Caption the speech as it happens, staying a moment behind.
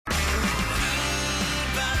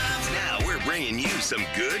bringing you some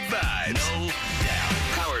good vibes. No doubt.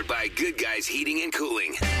 Powered by Good Guys Heating and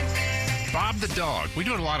Cooling. Bob the dog. We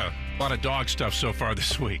doing a lot of dog stuff so far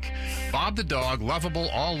this week. Bob the dog, lovable,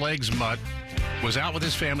 all legs mutt, was out with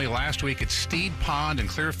his family last week at Steed Pond in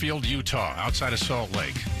Clearfield, Utah, outside of Salt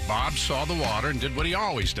Lake. Bob saw the water and did what he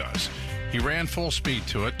always does. He ran full speed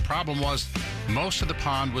to it. Problem was, most of the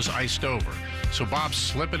pond was iced over. So Bob's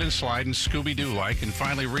slipping and sliding, Scooby-Doo-like, and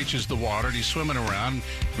finally reaches the water, and he's swimming around,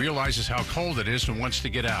 realizes how cold it is, and wants to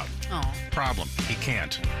get out. Oh. Problem, he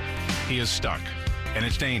can't. He is stuck, and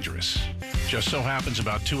it's dangerous. Just so happens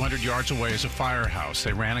about 200 yards away is a firehouse.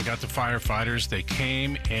 They ran and got the firefighters. They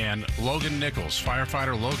came, and Logan Nichols,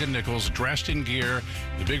 firefighter Logan Nichols, dressed in gear,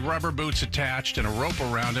 the big rubber boots attached and a rope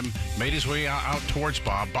around him, made his way out towards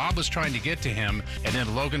Bob. Bob was trying to get to him, and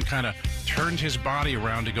then Logan kind of turned his body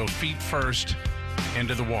around to go feet first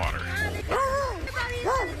into the water. His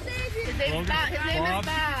name is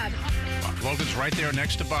Bob. Logan's right there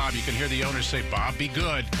next to Bob. You can hear the owner say, "Bob, be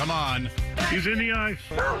good. Come on." He's in the ice.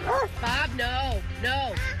 Bob, no.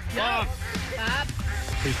 Bob. Bob.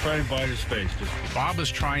 He's trying to bite his face. Bob was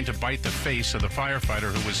trying to bite the face of the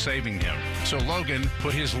firefighter who was saving him. So Logan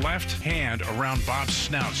put his left hand around Bob's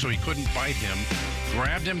snout so he couldn't bite him,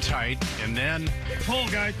 grabbed him tight, and then... Pull,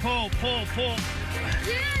 guy, pull.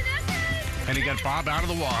 And he got Bob out of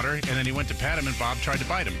the water, and then he went to pat him, and Bob tried to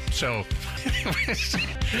bite him. So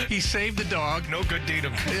he saved the dog. No good deed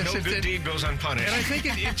goes unpunished. And I think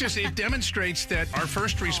it demonstrates that our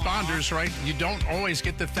first responders, right, you don't always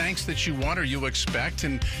get the thanks that you want or you expect.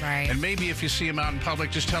 And maybe if you see them out in public,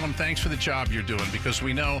 just tell them thanks for the job you're doing, because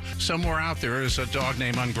we know somewhere out there is a dog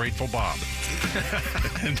named Ungrateful Bob.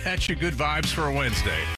 And that's your good vibes for a Wednesday.